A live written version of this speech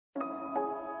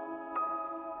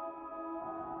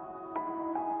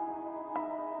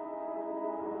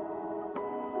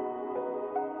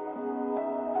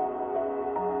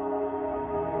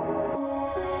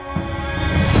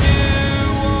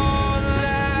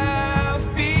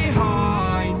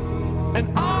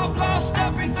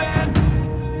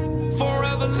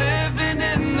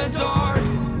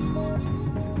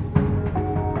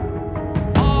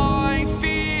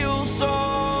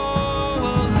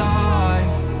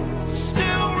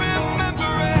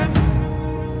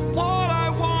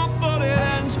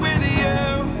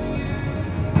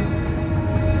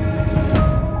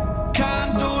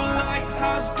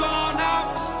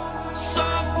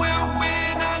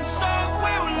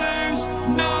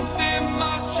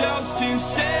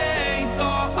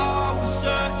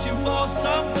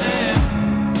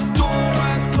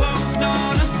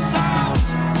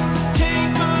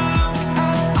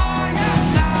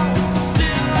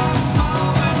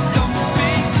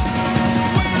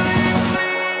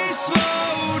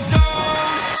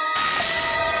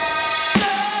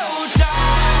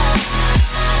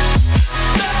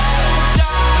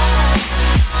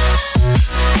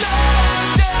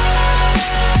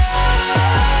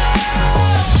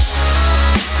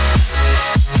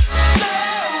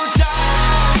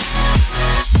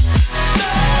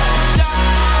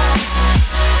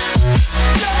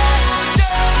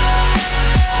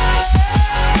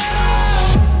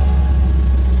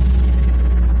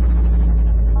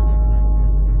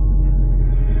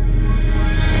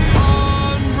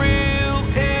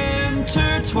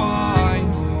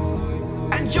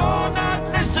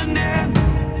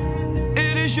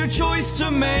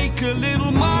make a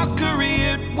little mockery,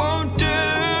 it won't do.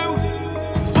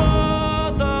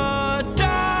 Further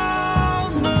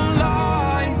down the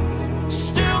line,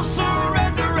 still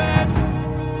surrendering,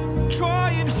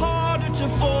 trying harder to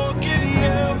forgive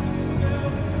you.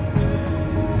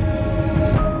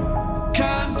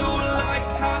 Candlelight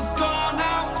has gone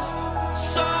out.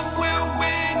 Some will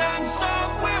win and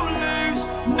some will lose.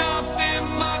 Nothing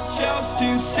much else to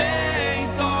say.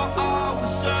 Thought I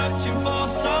was searching for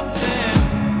something.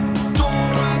 Door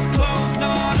has closed,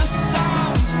 not a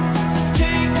sound.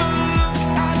 Take a look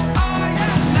as I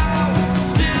am now.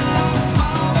 Still I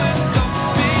smile but don't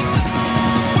speak.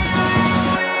 Will you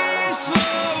please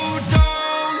slow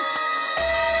down?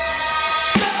 Slow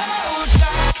down.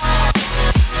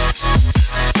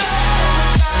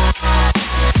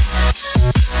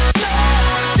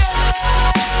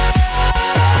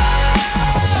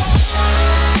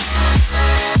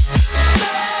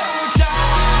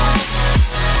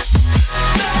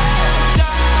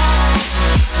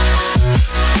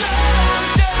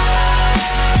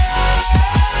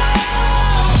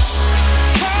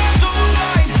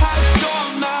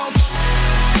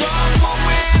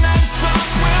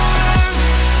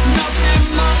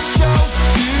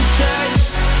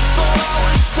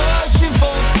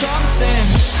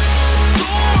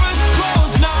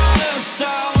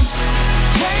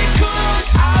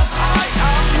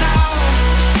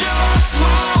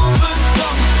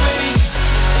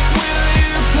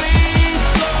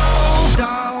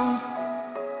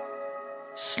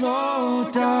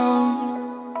 Slow down,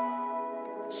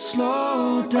 slow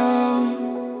down,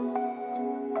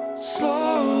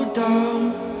 slow down.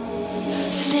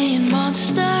 Seeing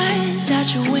monsters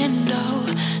out your window.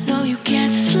 No, you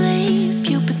can't sleep,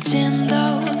 you pretend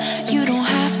though. You don't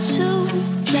have to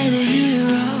play the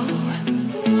hero.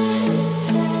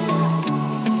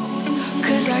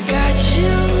 Cause I got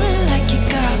you like you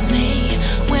got me.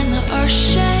 When the earth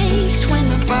shakes, when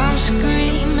the bombs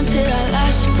scream, until our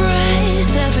last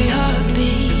breath, every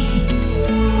heartbeat.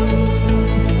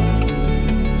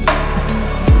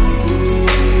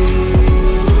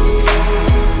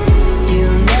 You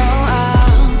know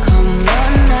I'll come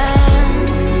running.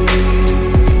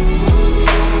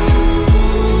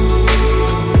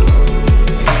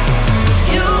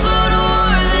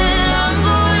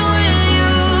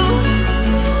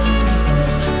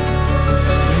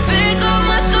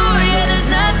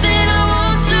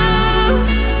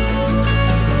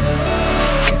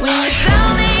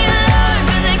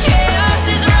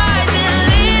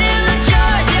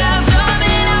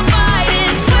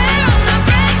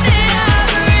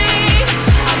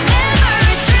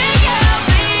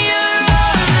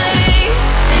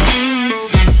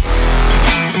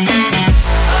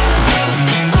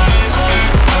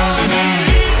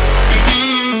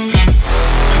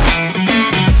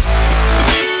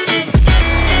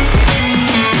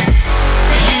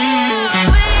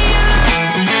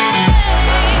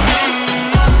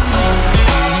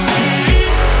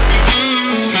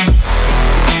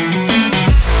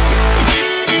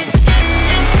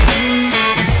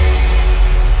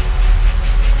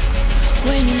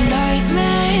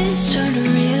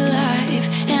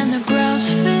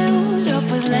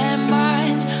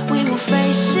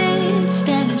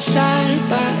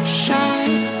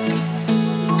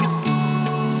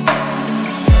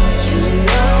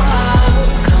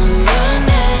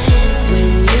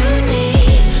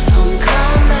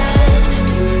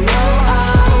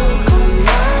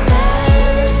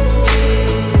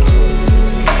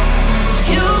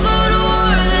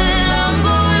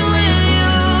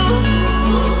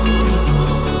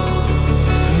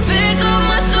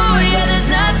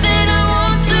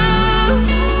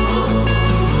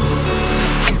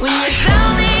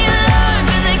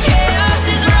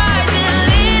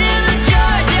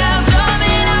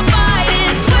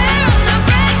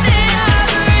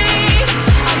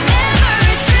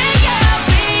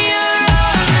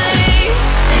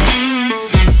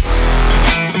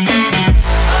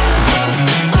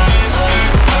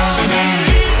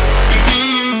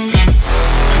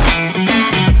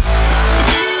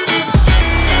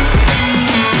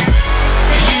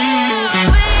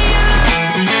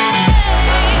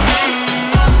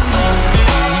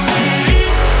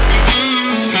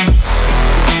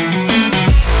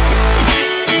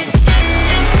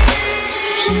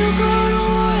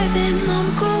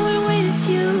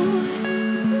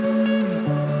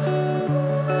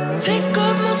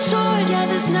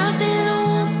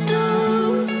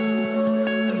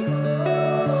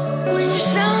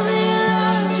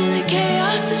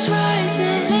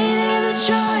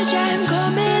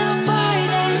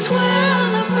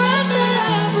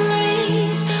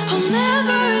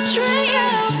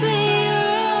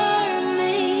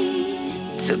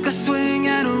 Took a swing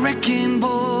at a wrecking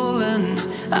ball and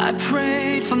I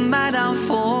prayed for my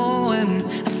downfall, and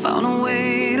I found a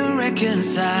way to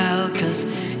reconcile, 'cause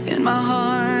in my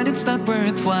heart it's not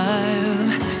worthwhile.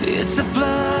 It's a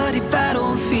bloody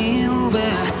battlefield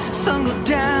where some go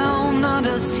down,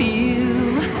 others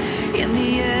heal. In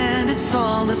the end it's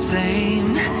all the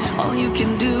same. All you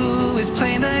can do is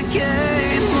play the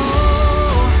game.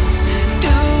 Oh,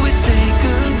 do we say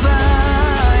goodbye?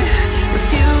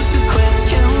 Refuse to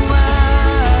question why.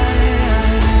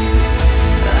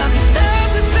 I've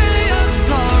decided to say I'm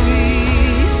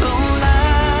sorry, so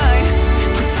lie.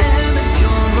 Pretend that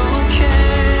you're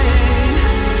okay.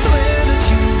 Swear that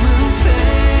you will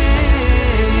stay.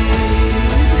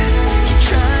 Keep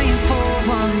trying for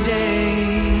one day.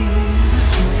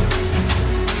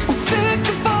 I'm sick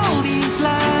of all these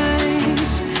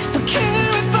lies. Don't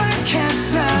care if I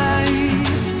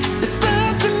capsize. There's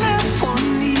nothing left for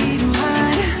me to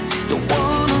hide. Don't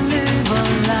wanna live a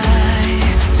lie.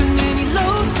 Too many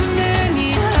lows, too many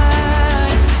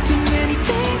highs. Too many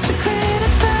things to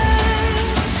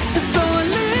criticize. And so I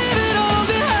leave it all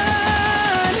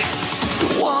behind.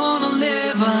 Don't wanna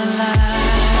live a lie.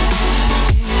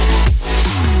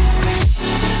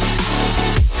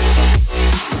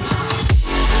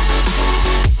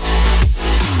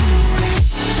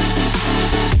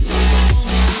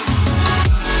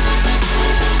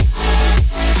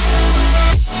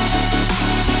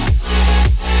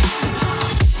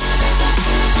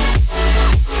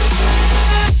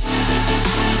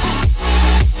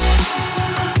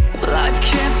 Life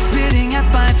kept spitting at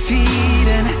my feet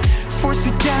and forced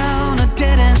me down a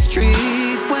dead-end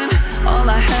street, when all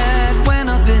I had went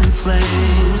up in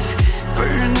flames,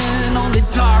 burning only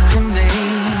dark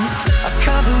remains. I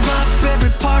cover up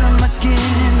every part of my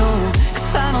skin, oh,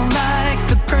 'cause I don't like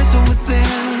the person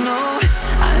within. Oh,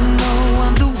 I know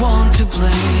I'm the one to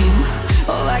blame.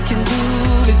 All I can do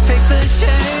is take the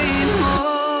shame.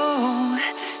 Oh,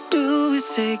 do we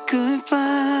say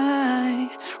goodbye?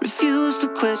 Refuse to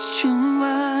question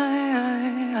why.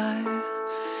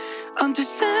 I'm too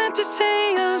sad to say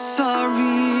I'm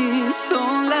sorry, so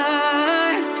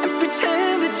lie and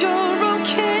pretend that you're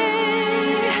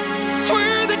okay.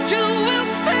 Swear that you will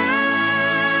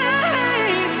stay.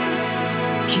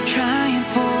 Keep trying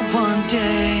for one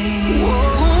day.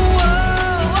 Whoa,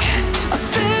 I'm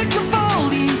sick of all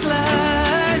these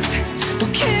lies.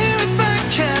 Don't care if I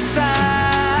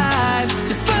capsize.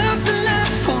 There's nothing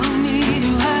left for me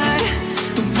to hide.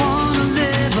 Don't wanna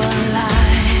live a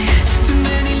lie. Too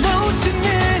many lows, too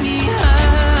many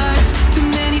highs. Too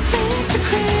many things to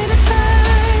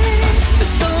criticize.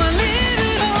 So I leave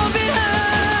it all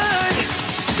behind.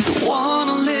 Don't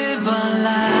wanna live a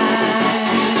lie.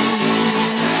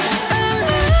 A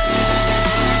lie.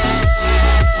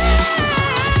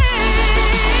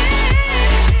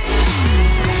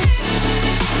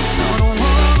 No, don't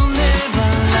wanna live a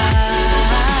lie.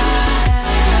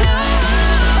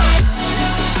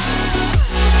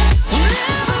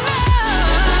 Live a lie.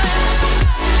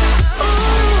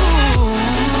 Ooh.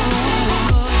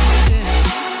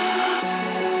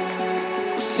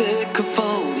 I'm sick of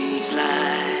all these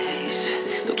lies.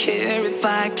 Don't care if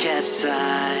I capsize.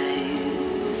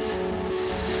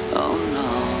 Oh no.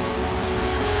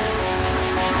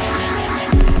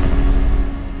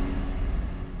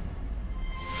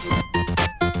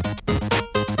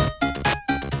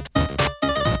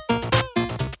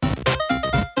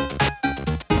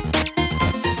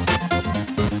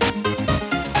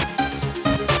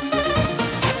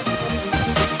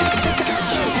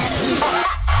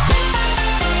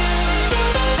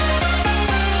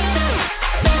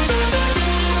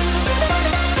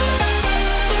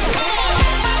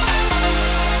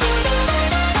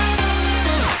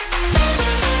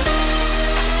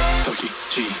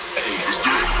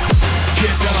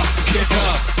 Get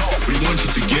up. We want you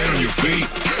to get on your feet.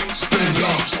 Stand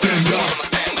up, stand up.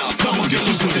 Come on, get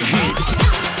loose with the heat.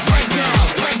 Right now,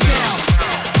 right now.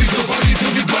 We go party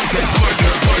till we black out.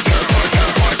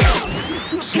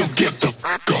 So get the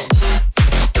fuck up.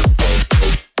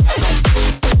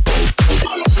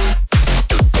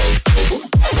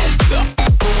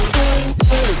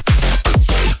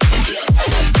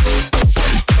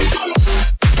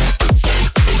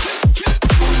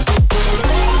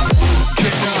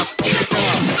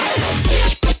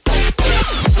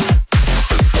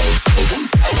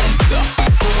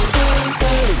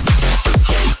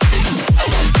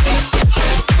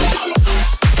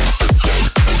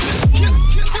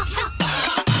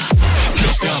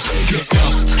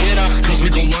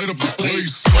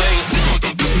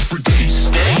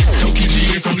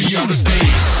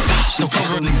 So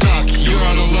cover and duck, you're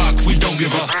out of luck, we don't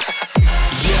give up.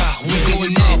 Yeah, we're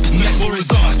going up.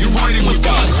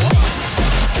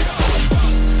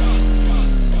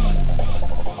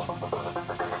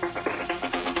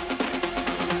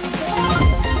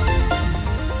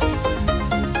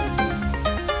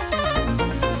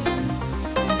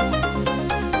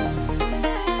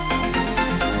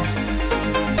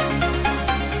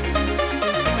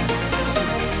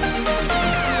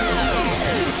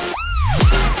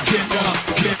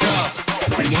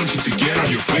 to get on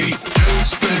your feet.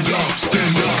 Stand up,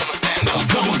 stand up.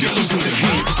 Come on, get loose with the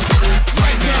heat.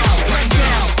 Right now, right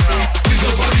now. Big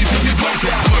your body till you black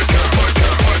out.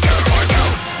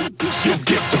 So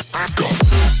get the fuck up.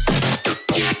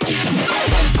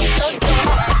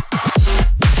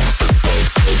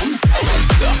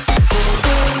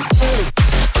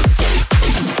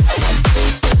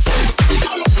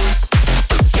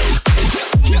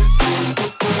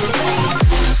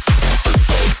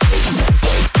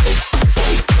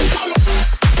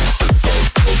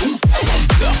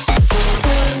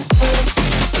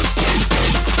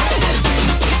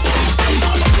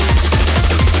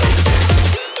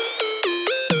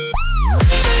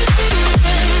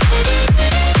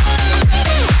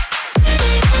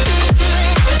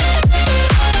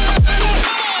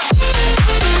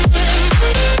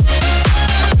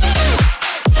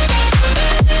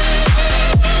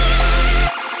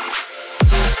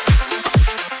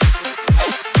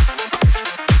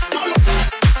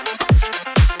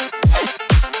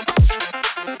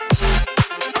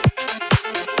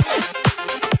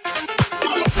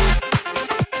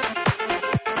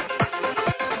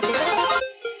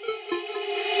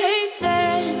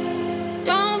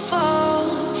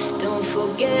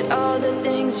 All the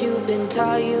things you've been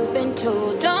taught, you've been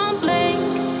told. Don't blink,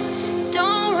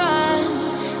 don't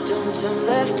run, don't turn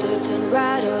left or turn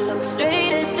right or look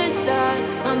straight at the sun.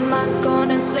 My mind's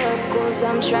going in circles,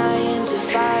 I'm trying to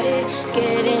fight it.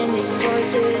 Getting these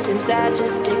voices inside to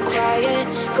stay quiet.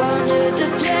 Going to the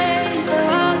place where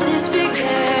all this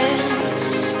began.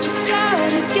 Just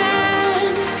start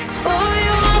again. Oh,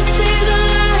 you won't see the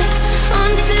light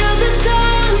until the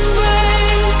dawn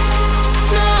breaks.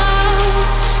 No,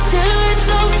 till it's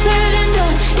all said and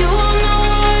done, you won't know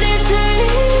what it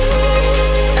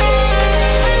takes.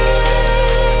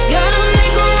 Gotta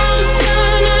make a wrong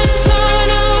turn and turn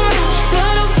around.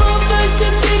 Gotta fall first to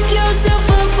pick yourself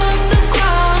up off the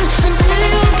ground. Until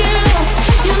you get lost,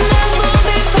 you'll never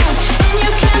be found. And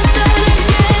you can't start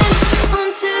again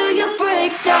until you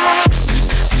break down.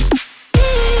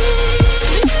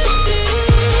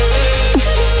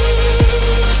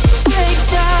 Break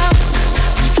down.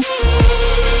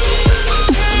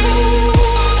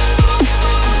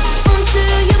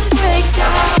 Until you break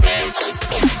down.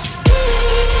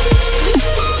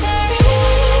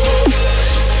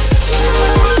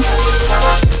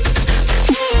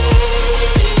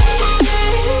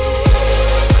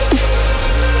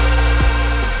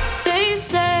 They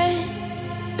said,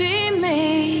 be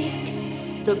meek.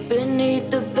 Look beneath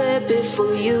the bed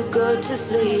before you go to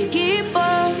sleep. Keep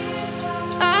on,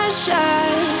 I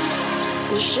shine.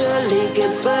 You'll surely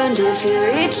get burned if you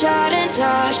reach out and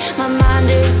touch. My mind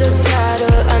is a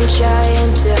battle, I'm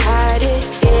trying to hide it.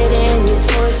 Getting these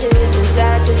voices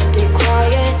inside to stay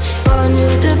quiet. Going to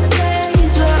the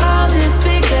place where all this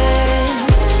began.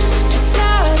 Just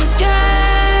start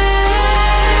again.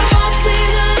 You won't see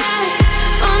the light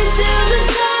until the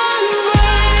dawn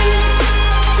breaks.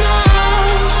 No,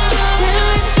 till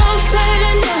it's all said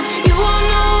and done, you won't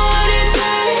know what it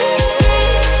takes.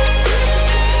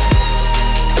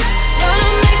 Gotta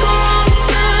make a wrong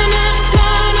turn and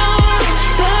turn around.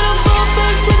 Gotta fall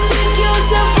first to pick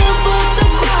yourself up off the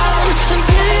ground.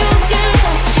 Until you get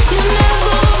lost, you'll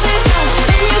never be found.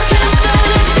 And you can't start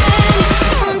again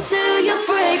until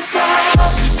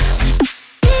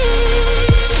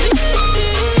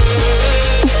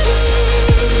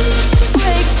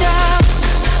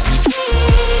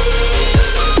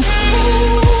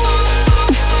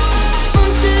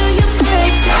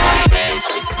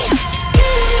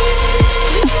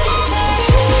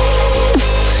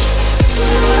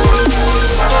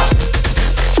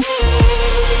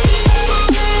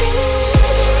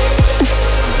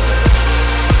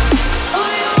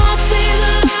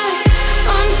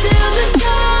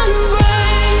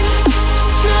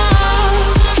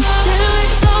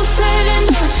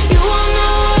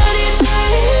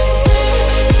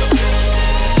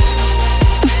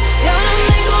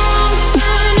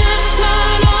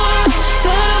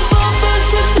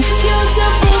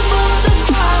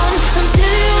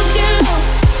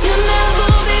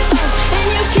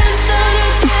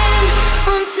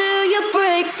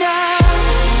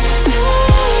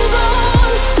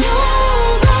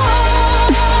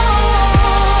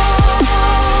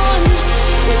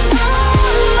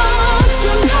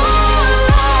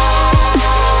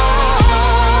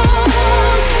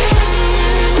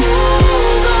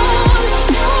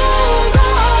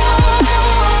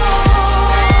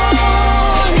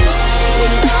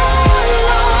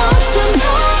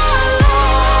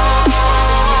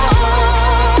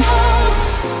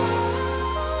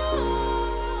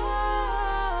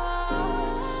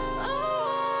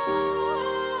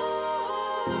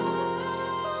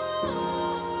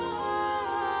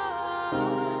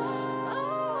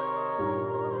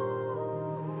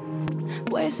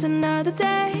face another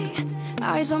day,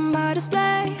 eyes on my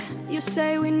display. You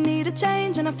say we need a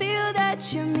change, and I feel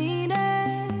that you mean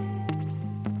it.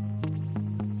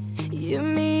 You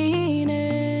mean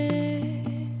it.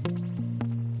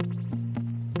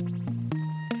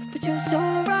 But you're so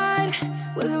right,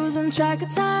 we're losing track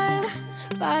of time,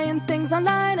 buying things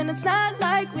online, and it's not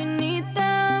like we need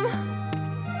them.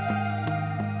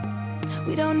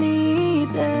 We don't need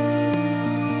them.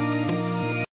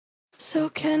 So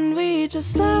can we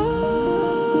just slow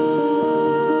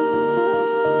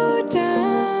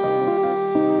down?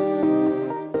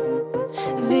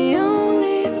 The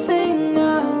only thing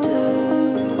I'll do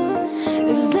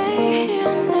is lay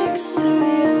here next to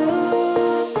you.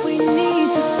 We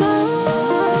need to slow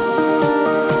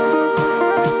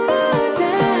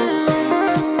down.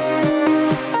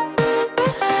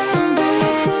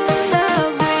 Embrace the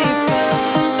love we found.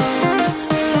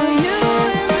 For you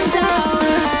and I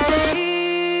were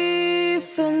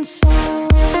safe and sound.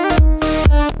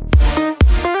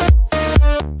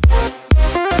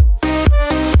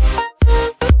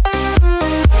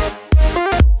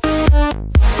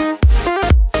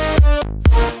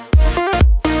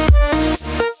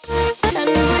 And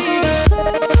we just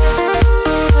slow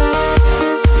down.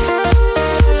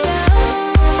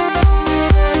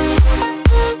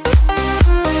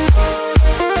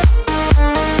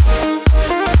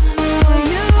 For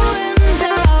you and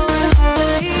I were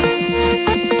safe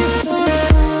and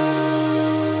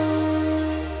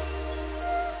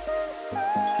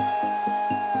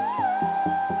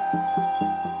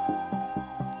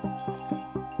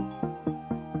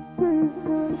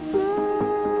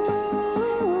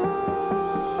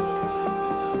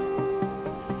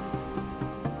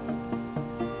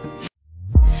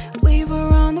we were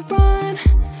on the run,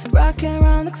 rocking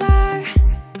around the clock.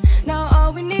 Now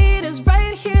all we need is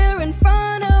right here in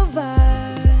front of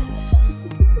us.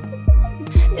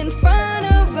 In front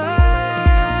of us.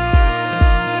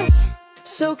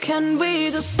 So can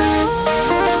we just slow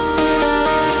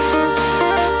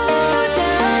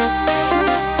down?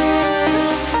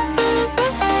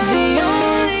 The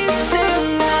only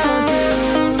thing I'll do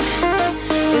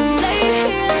is lay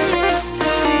here next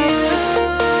to you.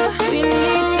 We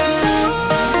need to slow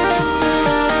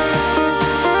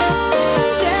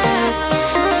down.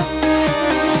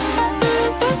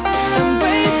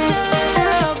 Embrace the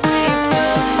love we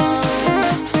found.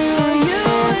 For you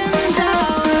and I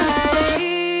were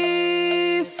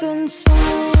safe and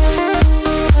sound.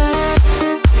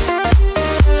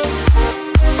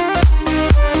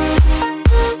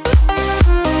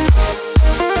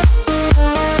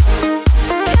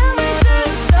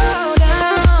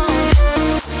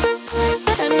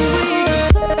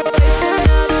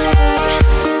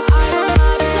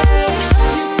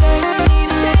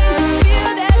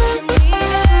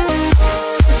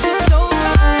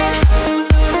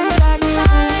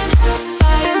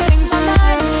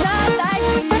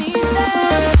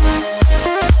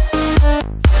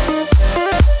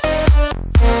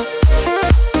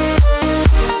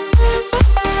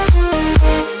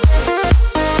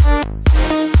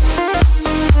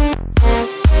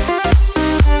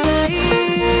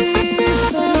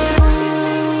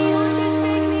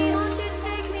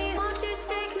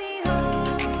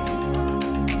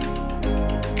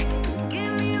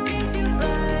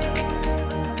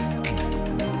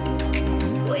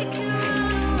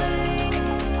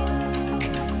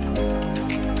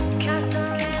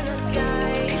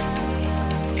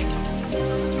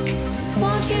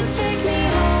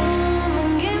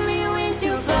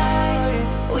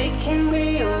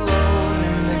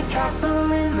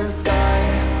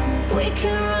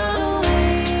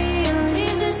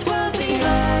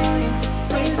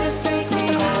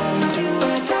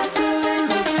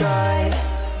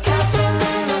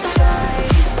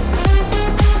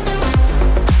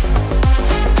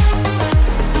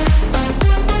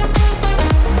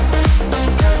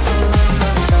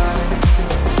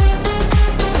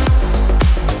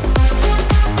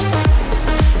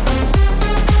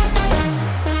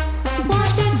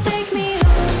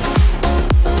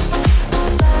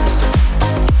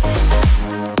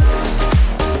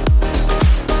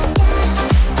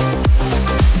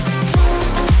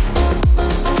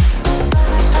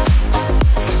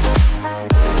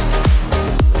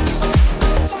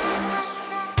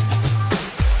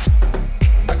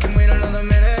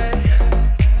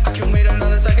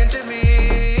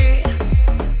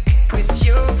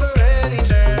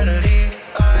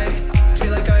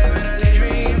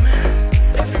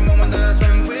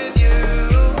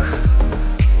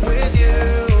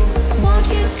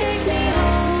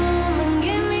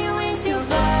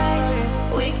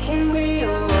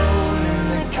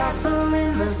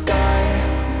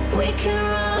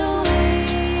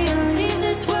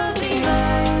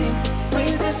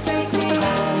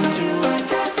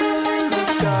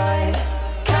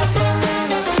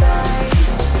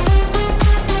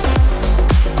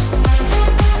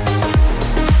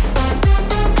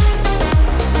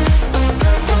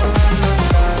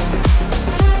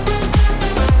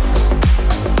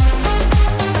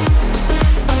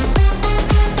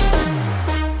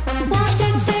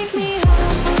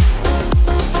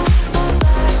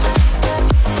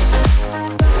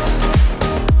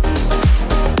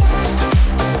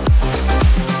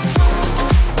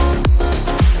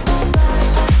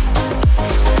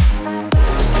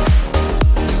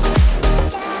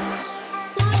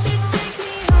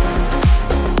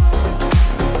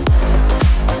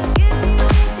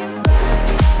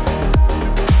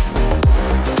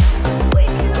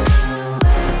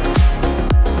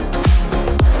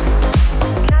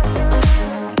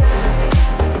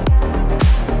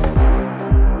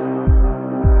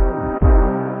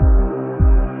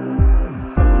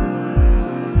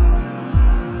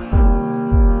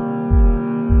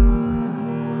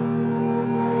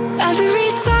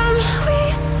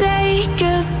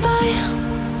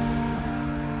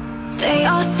 we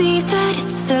all see that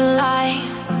it's a lie.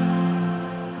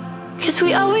 'Cause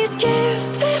we always give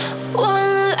it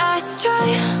one last try.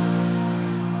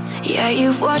 Yeah,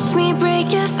 you've watched me break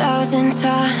 1,000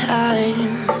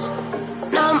 times.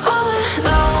 Now I'm all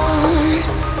alone,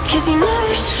 'cause you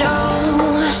never show.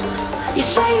 You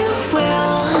say you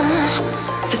will,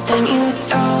 but then you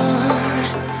don't.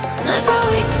 That's how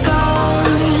it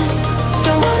goes.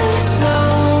 Don't wanna know.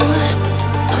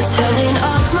 I'm turning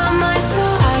off my mind so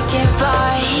I get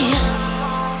by.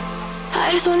 I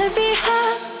just wanna be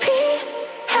happy,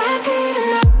 happy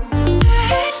tonight.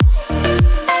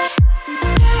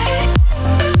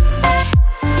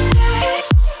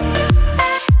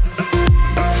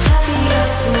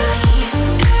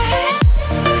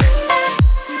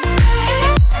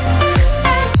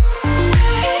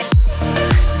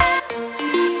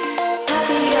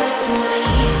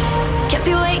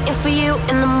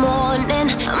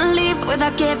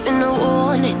 Without giving a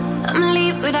warning, I'ma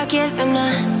leave without giving a.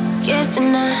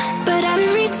 But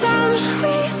every time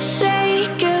we say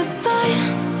goodbye,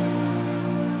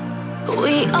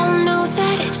 we all know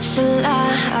that it's a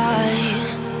lie.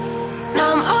 Now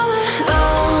I'm all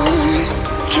alone,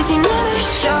 'cause you never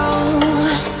show.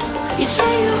 You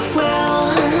say you will,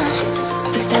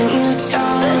 but then you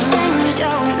don't.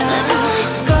 That's how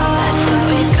it goes.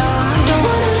 Don't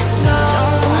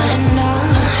wanna know.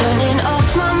 I'm turning off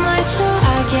my mind so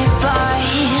I get by.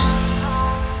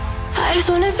 I just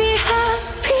wanna be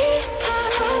happy,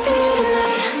 happy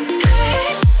tonight.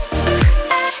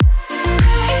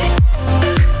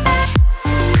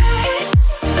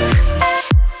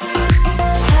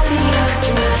 Happier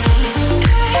tonight.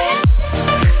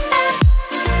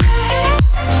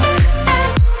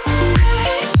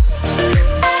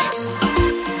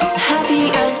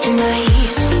 Happier tonight.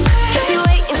 Can't be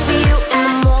waiting for you in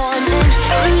the morning.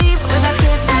 I'ma leave without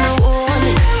giving a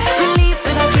warning. I'ma leave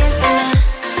without giving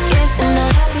a.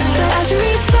 But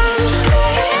every time we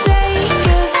say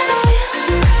goodbye,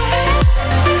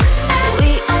 we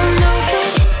all know that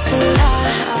it's a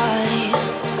lie.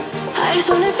 I just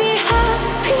wanna be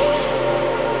happy.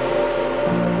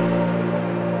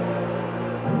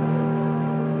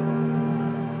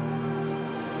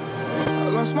 I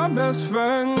lost my best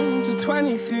friend to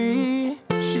 23.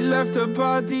 She left her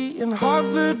body and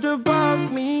hovered above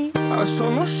me. I saw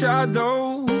no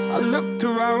shadow, I looked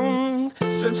around,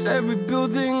 searched every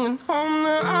building and home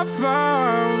that I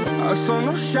found. I saw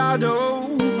no shadow,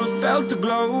 but felt the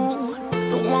glow.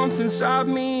 The warmth inside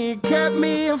me, it kept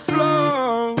me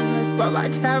afloat. It felt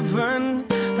like heaven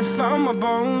had found my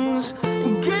bones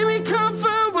and gave me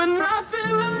comfort when I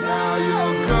feel alone. Now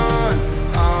you're gone,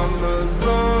 I'm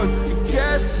alone.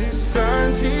 Guess it's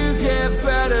time to get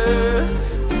better.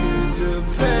 Through the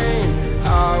pain,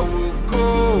 I will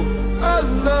go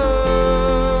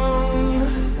alone.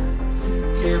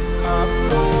 If I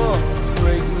fall,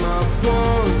 break my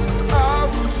bones, I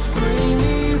will scream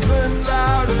even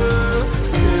louder.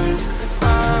 'Cause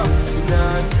I'm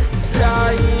not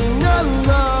dying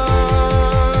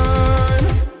alone.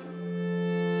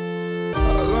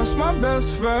 I lost my best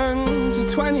friend to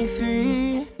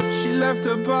 23. She left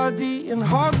her body and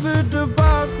hovered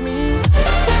above me.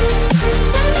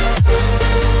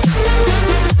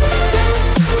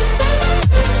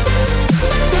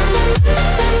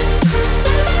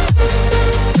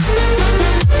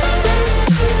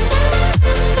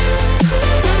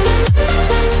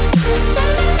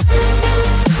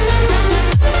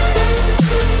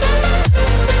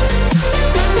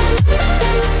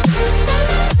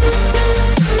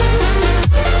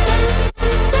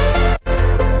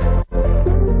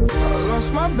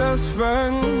 Best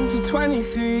friend to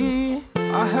 23.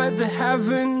 I heard the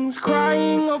heavens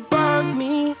crying above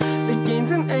me. They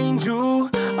gained an angel,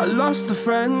 I lost a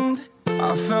friend.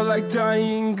 I felt like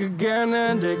dying again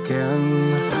and again.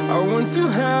 I went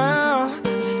through hell,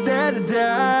 stared at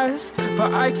death, but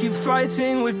I keep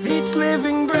fighting with each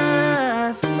living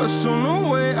breath. I saw no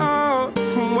way out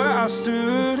from where I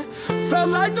stood. Felt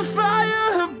like the fire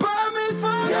had burned me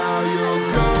through. Now you're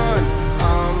gone,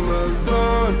 I'm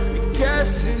alone.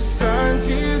 Guess it's time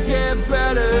to get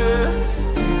better.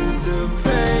 Through the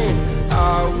pain,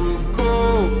 I will go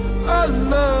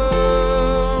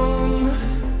alone.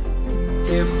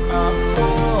 If I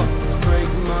fall,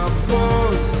 break my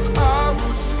bones, I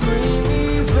will scream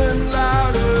even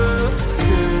louder.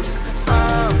 'Cause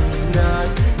I'm not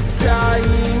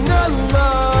dying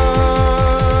alone.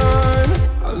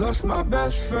 I lost my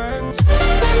best friend.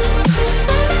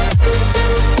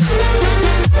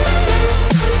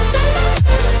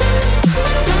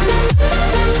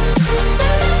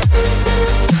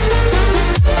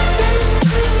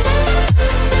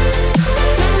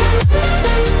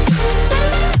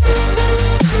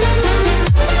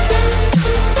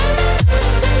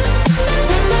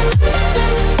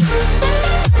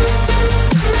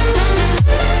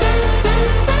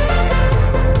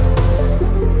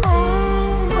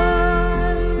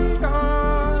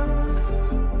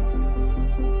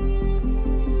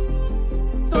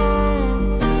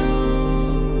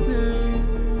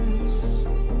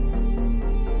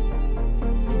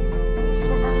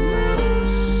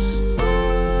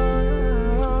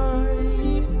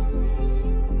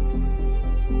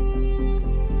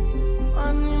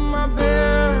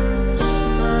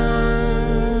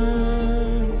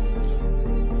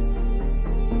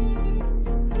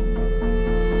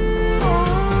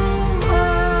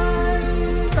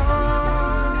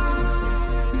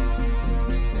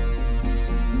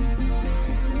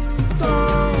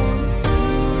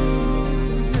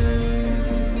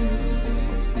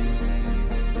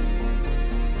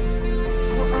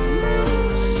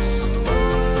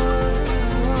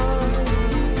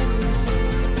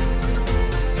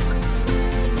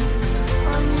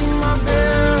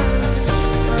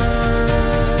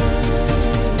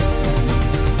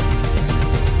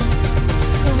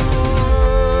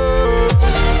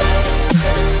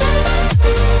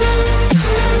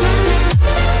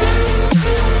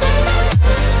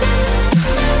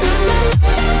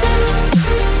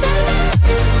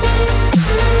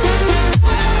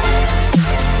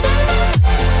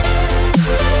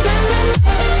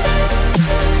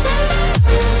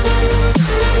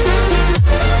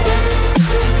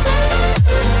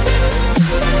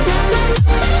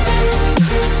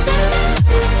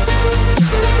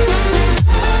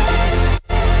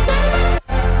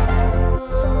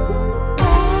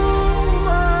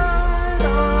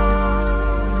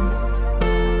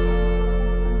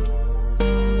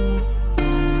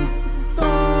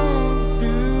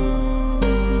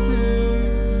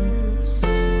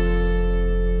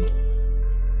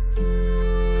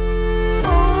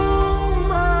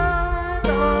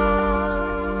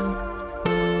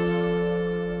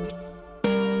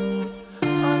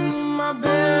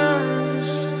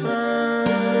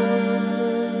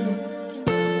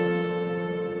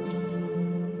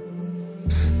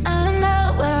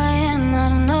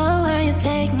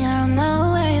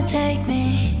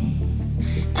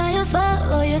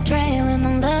 you're trailing.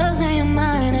 I'm losing your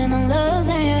mind and I'm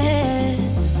losing your head.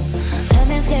 Let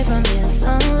me escape from this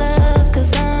unlove,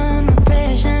 cause I'm a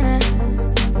prisoner.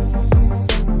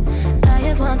 I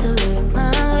just want to look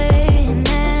my way and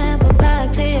never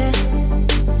back to you.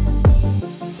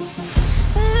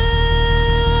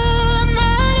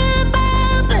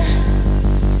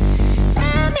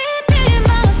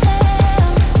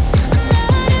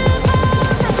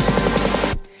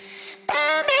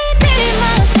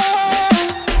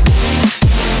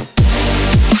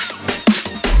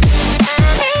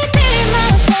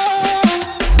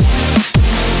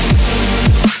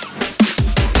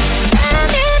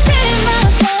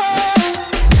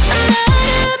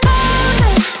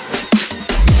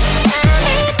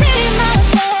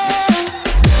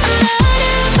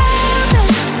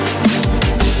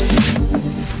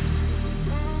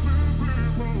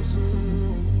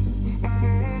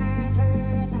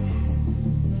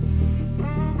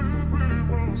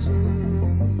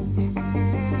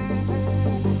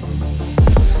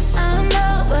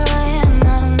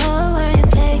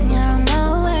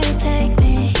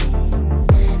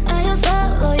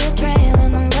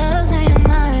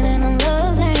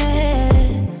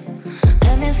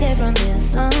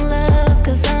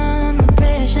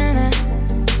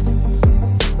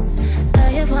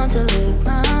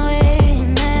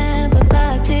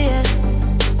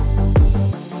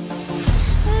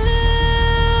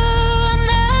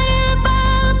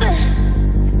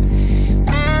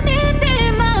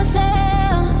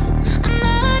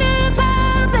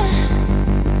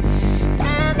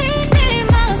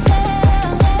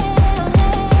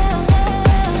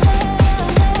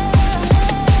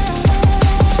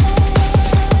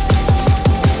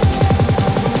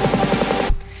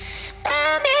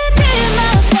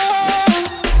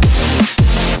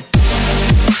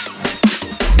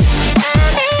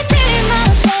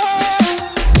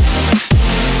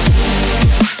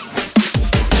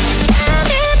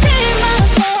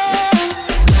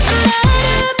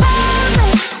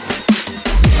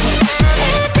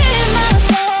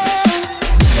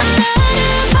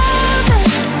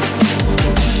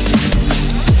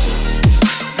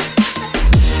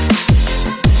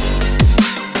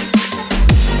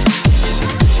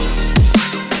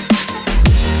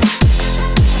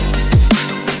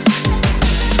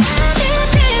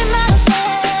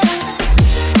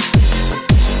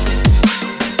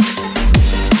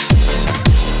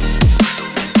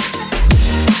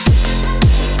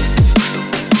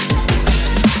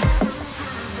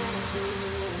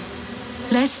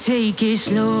 Let's take it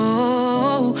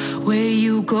slow. Where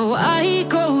you go, I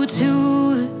go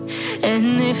too.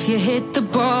 And if you hit the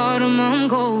bottom, I'm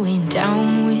going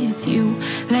down with you.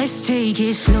 Let's take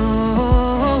it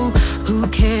slow. Who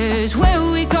cares where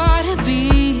we gotta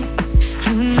be?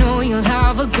 You know you'll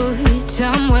have a good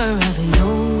time wherever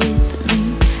you're with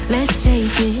me. Let's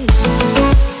take it.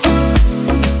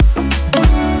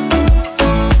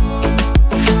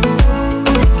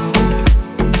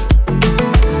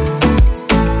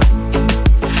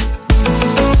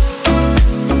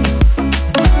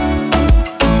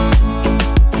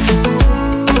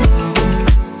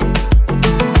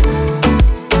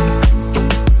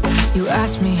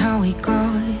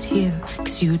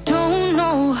 You don't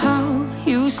know how.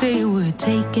 You say we're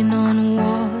taking on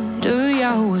water,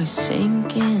 yeah, we're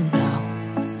sinking now.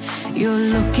 You're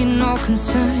looking all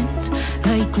concerned,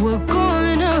 like we're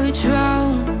gonna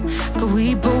drown. But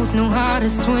we both know how to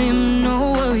swim,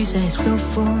 no worries, let's float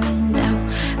for now.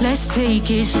 Let's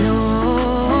take it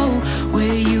slow.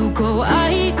 Where you go,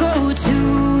 I go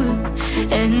too.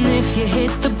 And if you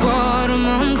hit the bottom,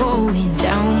 I'm going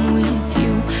down with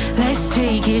you. Let's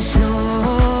take it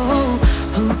slow.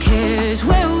 Who cares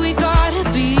where we gotta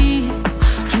be?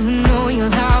 You know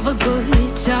you'll have a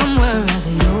good time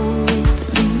wherever you're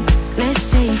with me.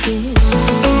 Let's take it.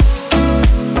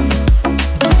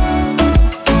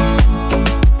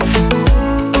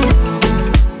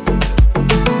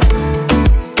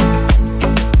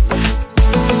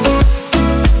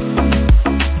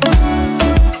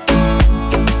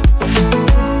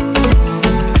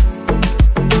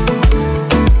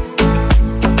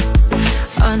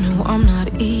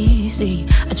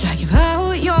 I drag you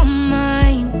out your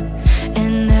mind,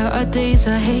 and there are days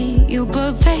I hate you,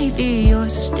 but baby, you're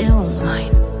still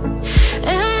mine.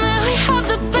 And now we have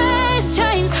the best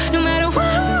times, no matter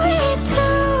what we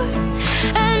do.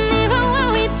 And even when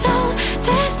we don't,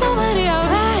 there's nobody I'd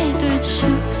rather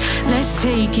choose. Let's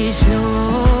take it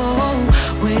slow.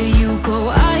 Where you go,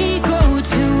 I go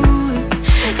too.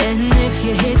 And if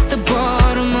you hit the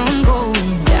bottom, I'm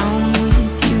going down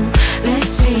with you.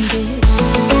 Let's take it.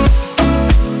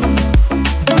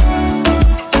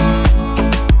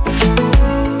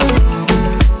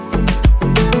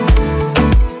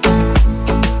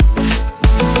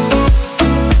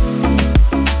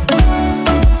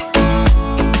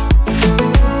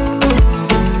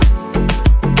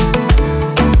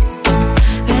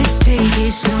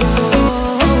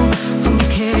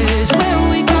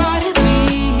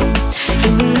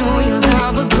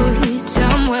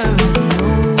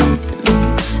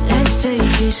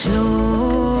 it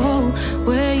slow.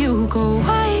 Where you go,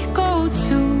 I go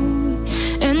too.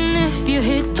 And if you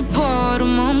hit the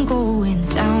bottom, I'm going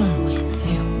down with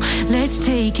you. Let's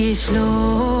take it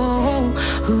slow.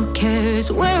 Who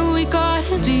cares where we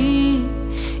gotta be?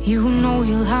 You know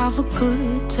you'll have a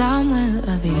good time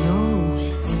wherever you're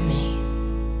with me.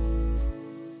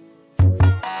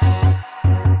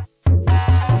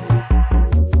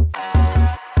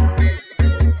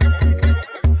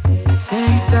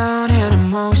 Sink down and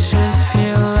emotions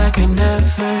feel like I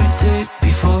never did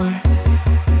before.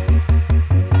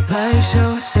 Live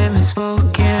shows and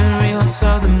spoken reels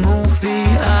of the movie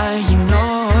I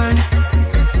ignored.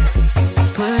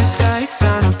 Blue skies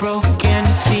on a broken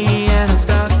sea and I'm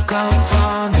stuck up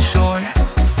on the shore.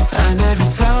 I never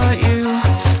thought you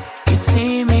could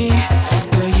see me,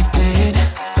 but you did.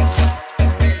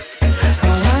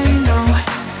 All I know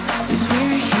is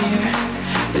we're here,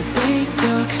 that they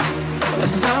took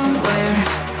us somewhere.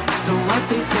 So what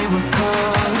they say we're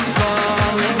called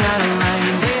falling out of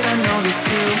line. They don't know the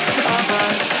two of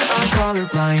us are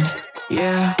colorblind,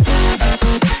 yeah.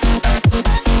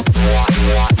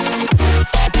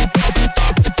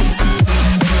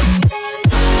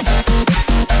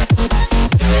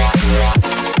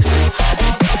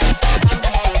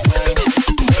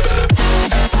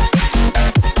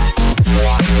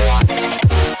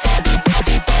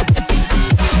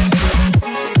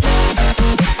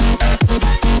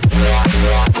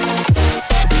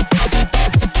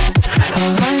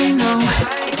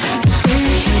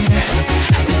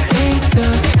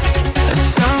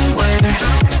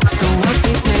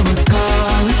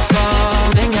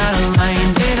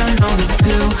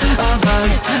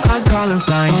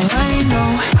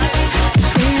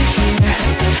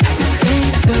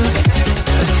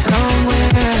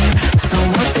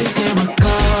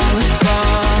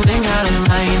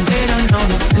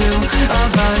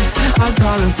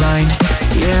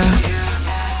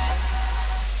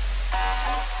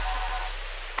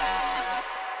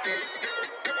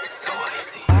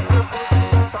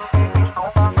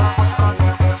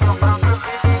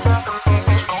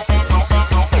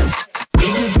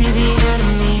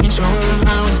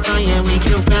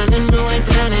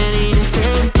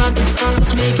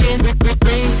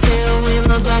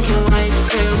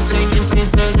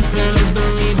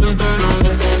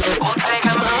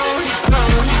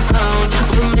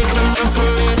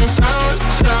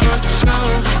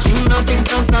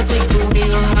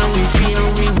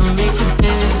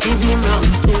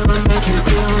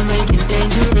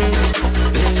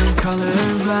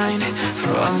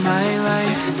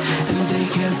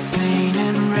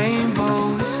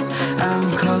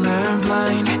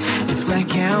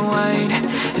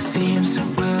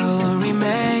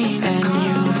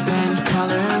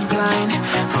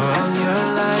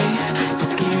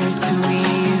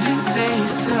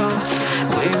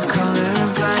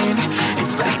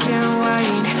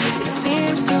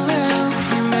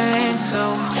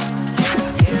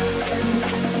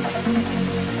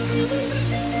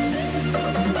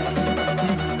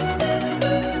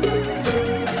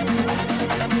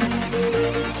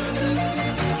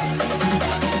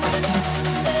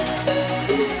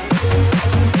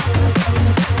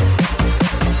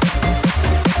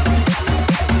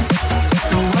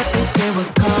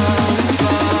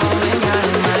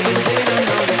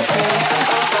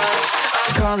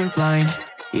 Colorblind,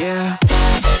 yeah.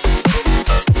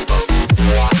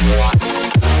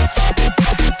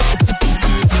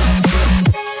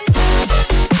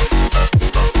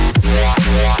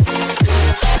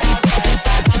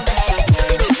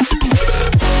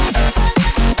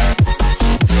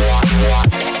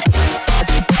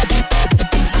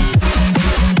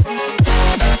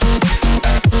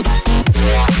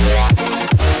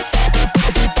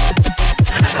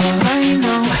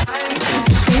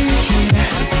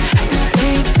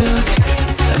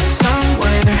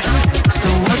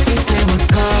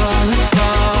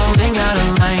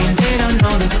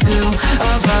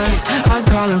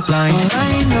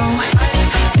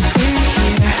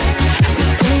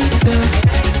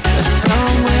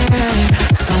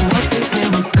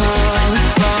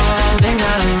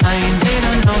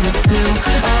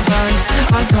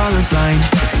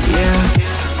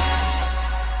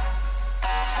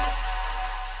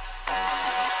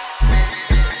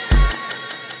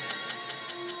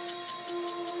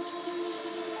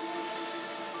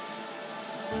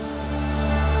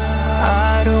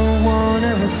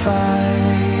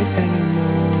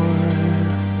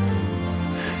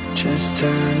 Just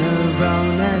turn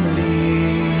around and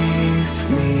leave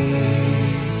me.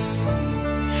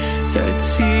 The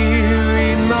tear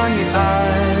in my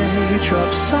eye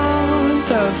drops on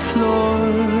the floor.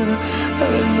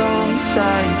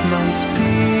 alongside my speed.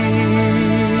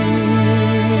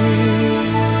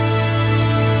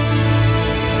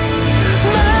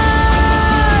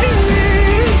 My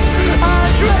knees are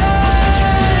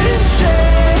drenching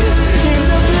in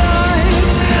the blood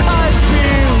I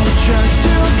spill just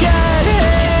to get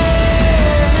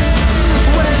here.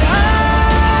 When I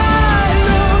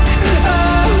look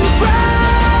around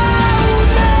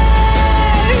me,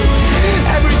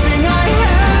 everything I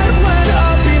had went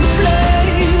up in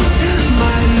flames.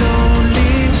 My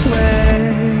lonely way.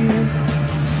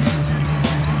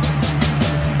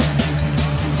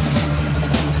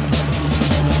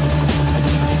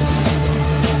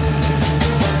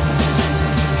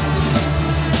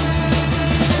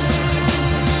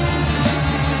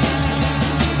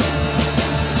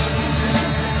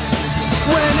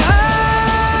 When I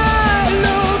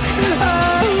look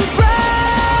around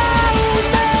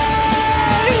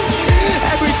me,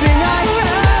 everything I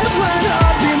had went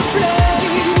up in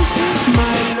flames.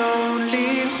 My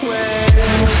lonely way.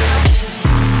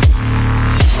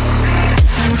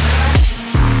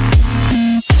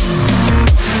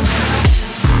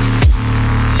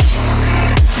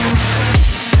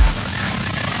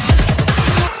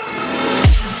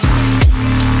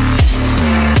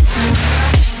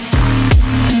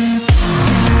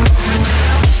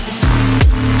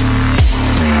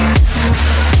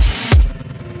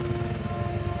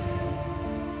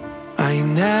 I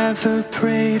never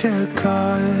pray to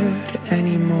God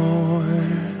anymore.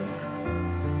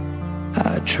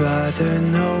 I'd rather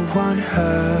no one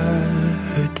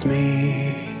hurt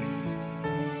me.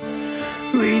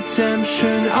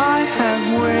 Redemption, I have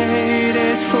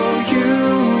waited for you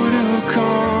to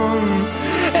come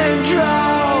and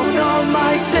drown all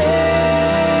my sins.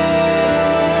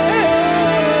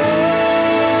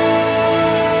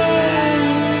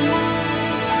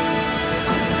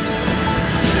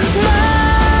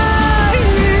 My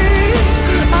knees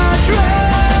are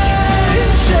drenching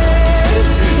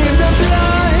in the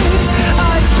blood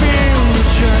I spill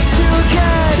just to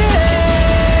get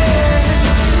here.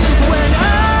 When I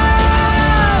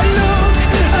look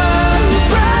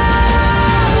around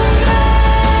me,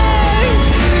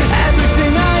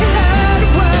 everything I had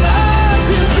went up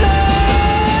in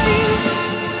flames.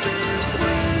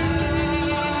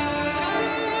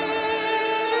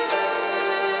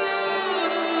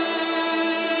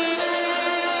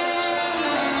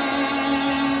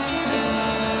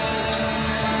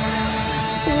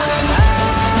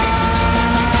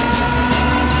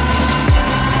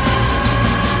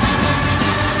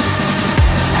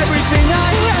 Everything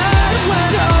I had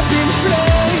went up in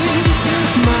flames.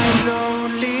 My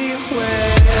lonely way.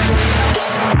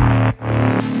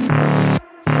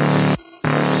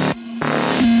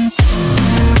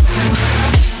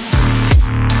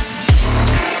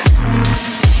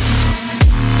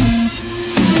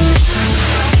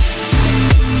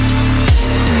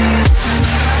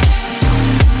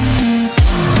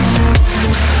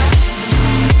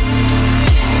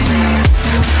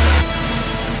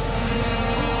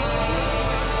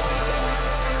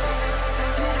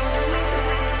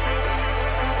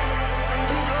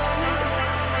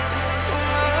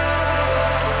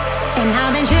 And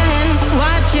I've been chillin',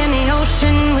 watching the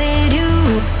ocean with you.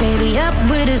 Baby, up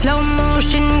with a slow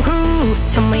motion crew.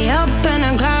 And we up in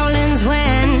our growlings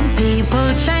when people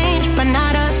change, but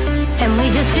not us. And we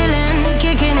just chillin',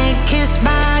 kicking it, kissed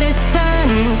by the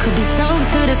sun. Could be soaked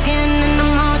to the skin in the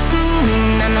mall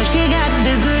soon. I know she got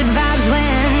the good vibes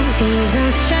when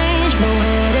seasons change, but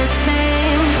we're the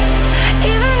same.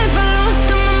 Even if I lost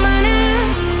all my money,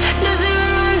 the zero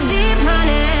runs deep,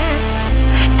 honey.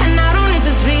 And I don't need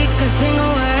to speak a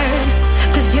single word,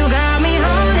 'cause you got me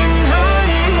holding,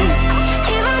 holding.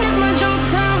 Even if my jokes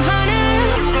sound funny,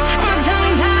 my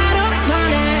tongue tied up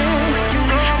on it.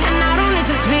 And I don't need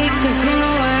to speak a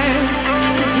single word,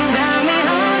 'cause you got me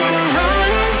holding,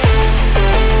 holding.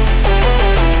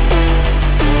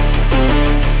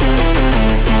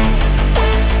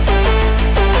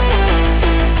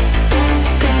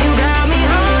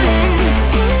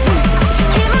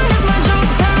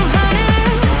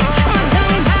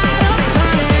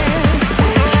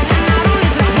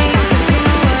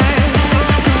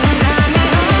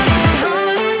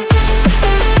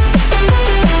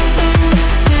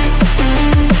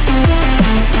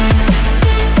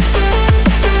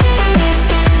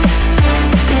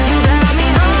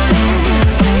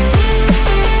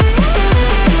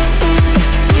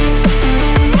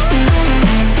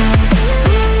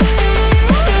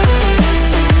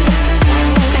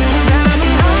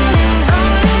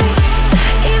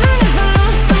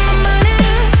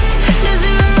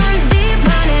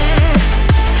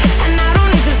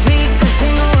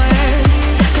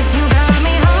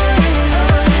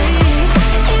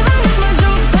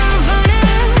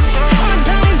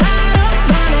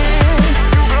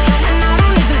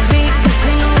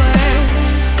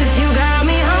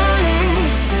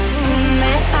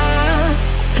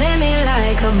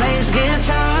 like a bass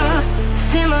guitar.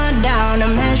 Simmer down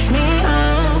and mash me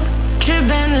up.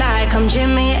 Tripping like I'm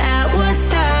Jimmy at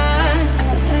Woodstock.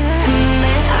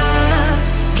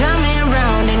 Drive me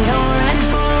around in your red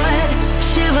Ford.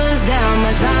 Shivers down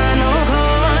my spinal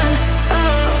cord.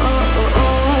 Oh, oh, oh,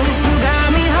 oh. 'Cause you got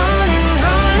me holding,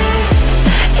 holding.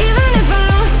 Even if I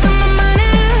lost all my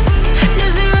money, the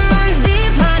zero runs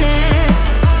deep, honey.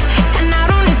 And I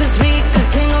don't need to speak a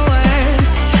single word,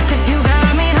 'cause you got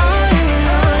me holding,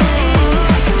 holding.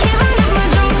 Even if my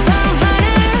jokes sound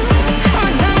funny, my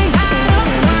tongue tied up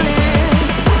on it.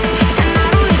 And I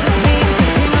don't need to speak a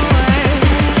single word,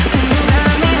 'cause you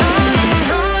got me holding,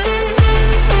 holding.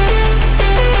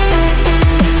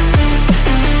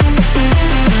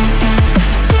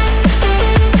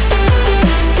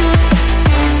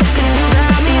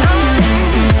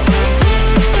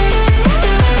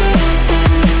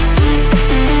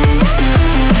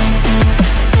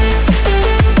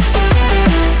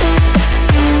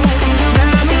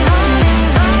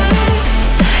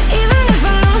 Even if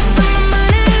I lost all my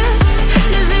money,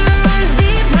 the zero runs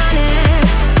deep, honey.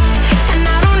 And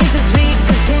I don't need to speak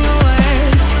a single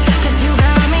word, 'cause you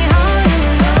got me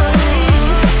holding, holding.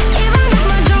 Even if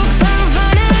my jokes sound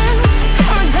funny,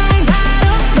 my tongue tied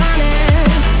up on it.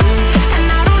 And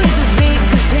I don't need to speak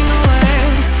a single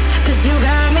word, 'cause you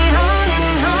got me holding,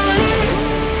 holding.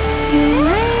 You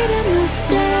made a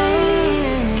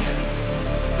mistake,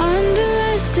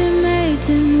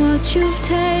 underestimating what you've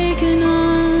taken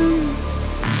on.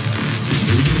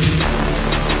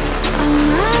 I'm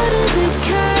out of the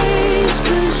cage,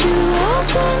 'cause you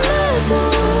opened the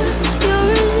door.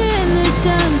 You're as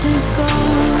innocent as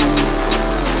gone.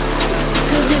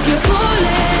 'Cause if you're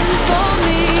falling for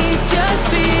me, just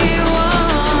be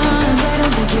one. 'Cause I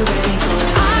don't think you're ready for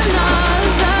it. I'm not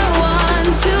the one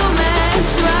to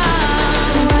mess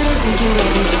around. No, I don't think you're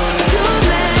ready for it. Too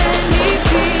many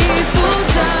people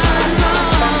done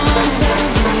wrong. 'Cause I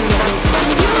don't think you're ready for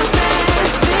it. You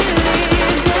best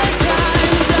believe the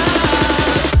time's up.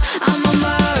 I'm a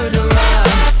murderer.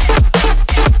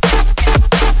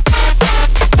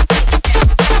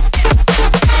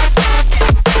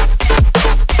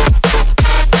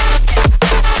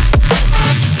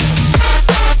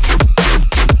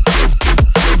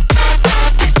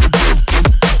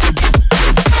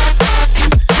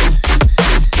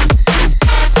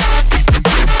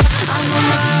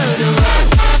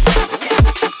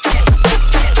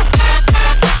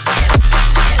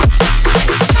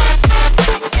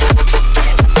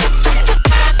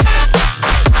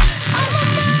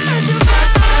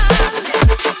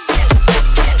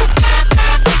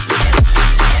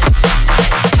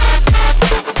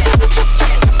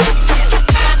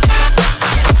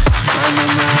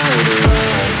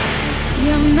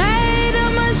 You made a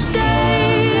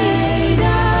mistake,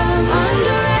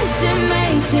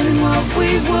 underestimating what we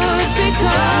would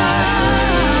become.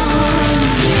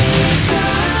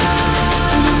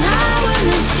 And now an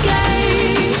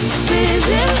escape is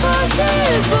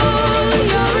impossible.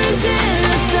 You're as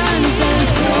innocent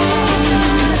as gone.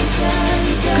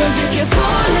 'Cause if you're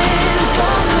falling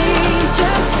for me,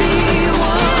 just be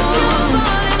one. If you're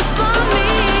falling for me,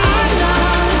 I'm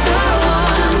not the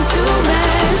one to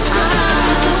mess around.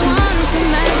 To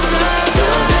mess up.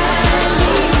 Too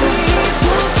many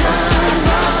people done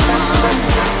wrong.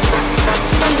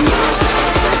 And you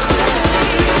best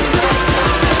believe the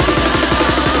time's up.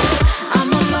 I'm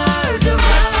a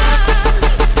murderer.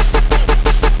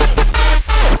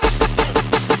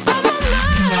 I'm a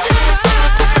murderer.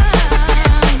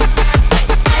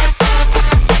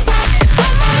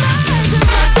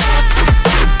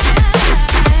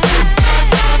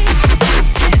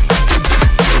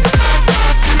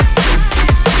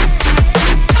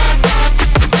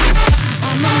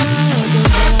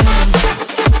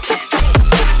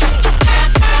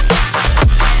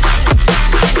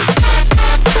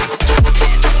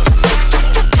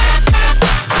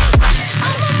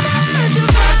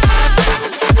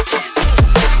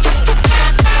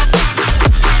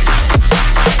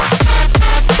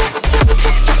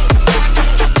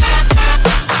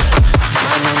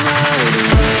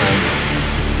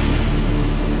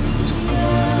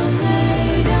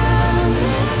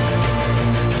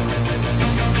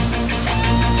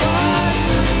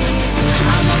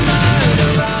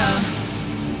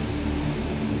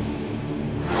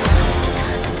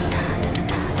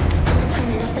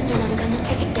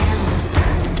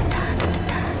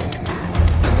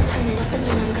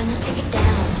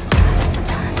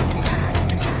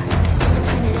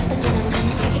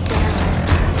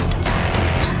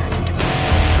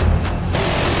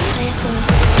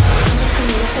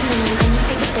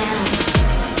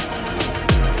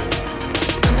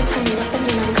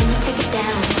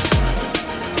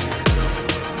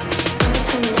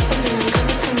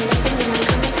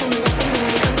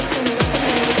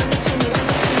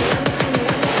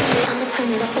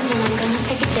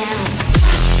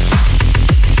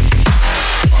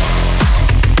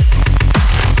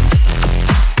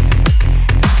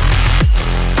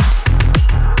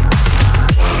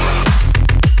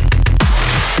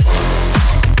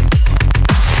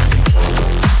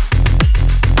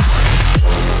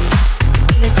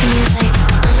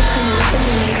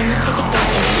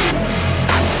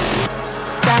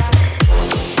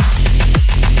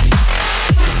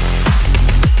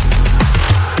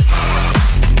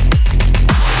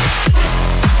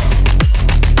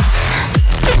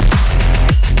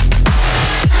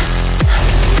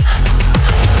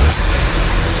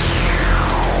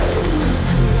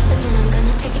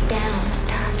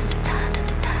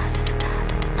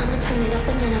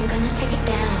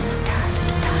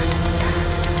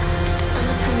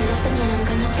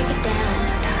 take it down.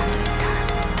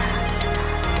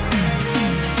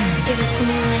 Give it to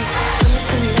me like I'ma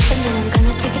turn it up and then I'm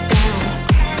gonna take it down.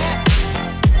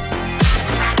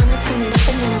 I'ma turn it up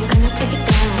and then I'm gonna take it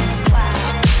down.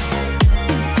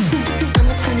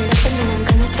 I'ma turn it up and then I'm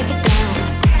gonna take it down.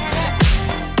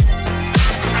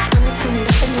 I'ma turn it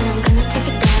up and then I'm gonna take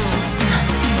it down. I'ma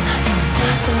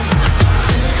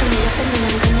turn it up and then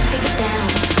I'm gonna take it down.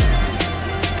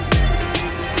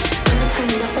 I'ma turn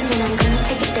it up and then I'm gonna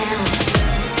take it down.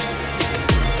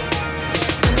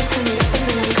 I'ma turn it up and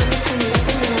then I'm gonna turn it up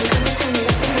and then I'm gonna turn it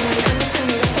up and then I'm gonna turn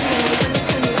it up and then I'm gonna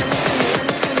turn it up and then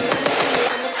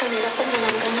I'm gonna turn it up and then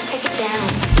I'm gonna take it down.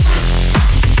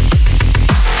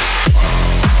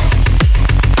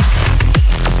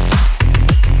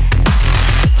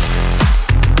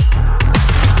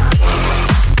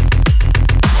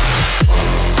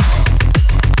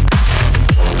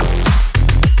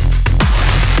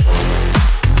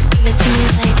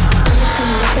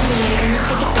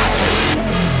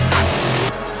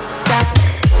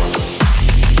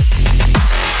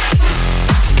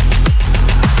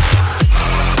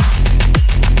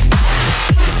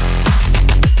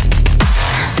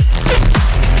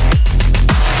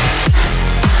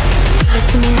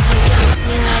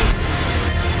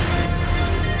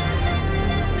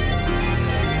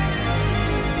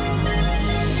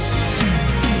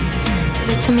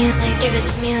 Give it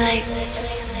to me like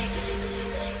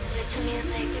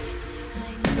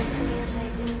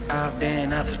I've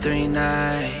been up for 3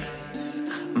 nights.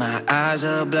 My eyes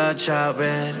are bloodshot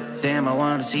red. Damn, I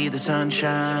wanna see the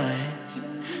sunshine.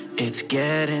 It's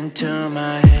getting to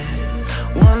my head.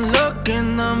 One look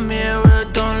in the mirror,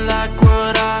 don't like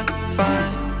what I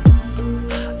find.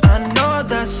 I know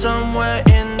that somewhere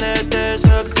in there there's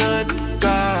a good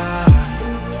guy,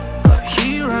 but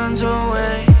he runs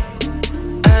away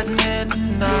at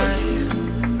midnight.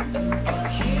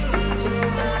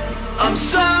 I'm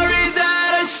sorry that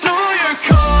I stole your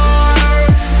car.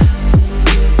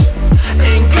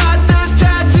 Ain't got those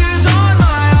tattoos on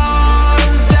my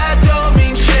arms that don't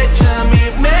mean shit to me.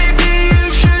 Maybe you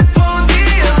should pull the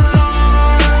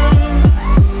alarm,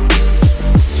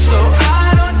 so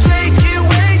I don't take it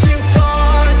way too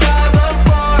far. Die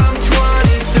before I'm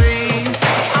 23.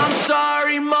 I'm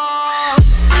sorry, Mom.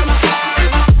 I'm sorry,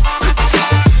 Mom.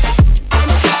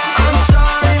 I'm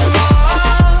sorry,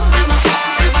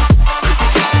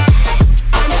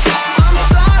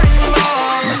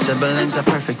 Mom. My siblings are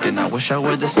perfect and I wish I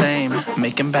were the same.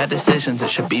 Making bad decisions, it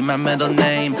should be my middle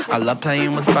name. I love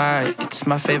playing with fire, it's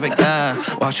my favorite.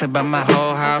 Watch me burn my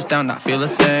whole house down, not feel a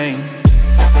thing.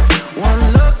 One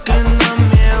look in the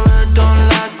mirror, don't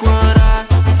like what I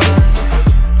find.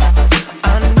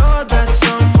 I know that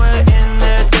somewhere in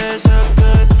there there's a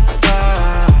good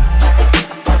guy,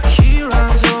 but he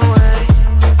runs away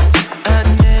at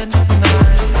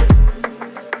midnight.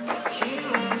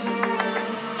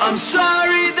 I'm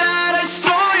sorry that I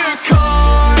stole your car.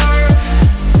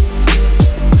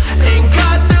 Ain't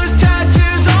got those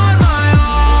tattoos on my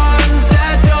arms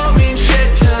that don't mean shit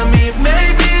to me.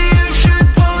 Maybe you should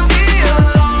pull the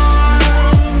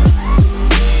alarm,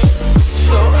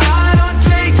 so I don't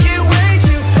take it way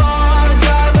too far.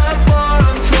 Die before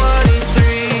I'm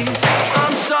 23.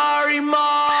 I'm sorry,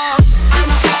 Mom.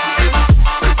 I'm sorry, Mom.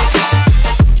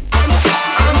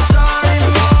 I'm sorry,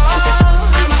 Mom.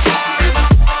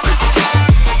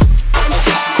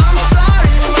 I'm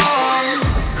sorry, Mom.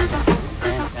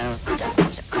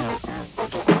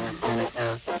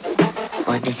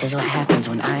 Well, this is what happens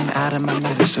when I'm out of my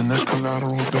medicine. There's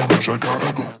collateral damage, I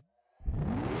gotta go.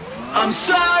 I'm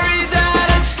sorry that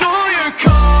I stole your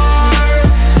car.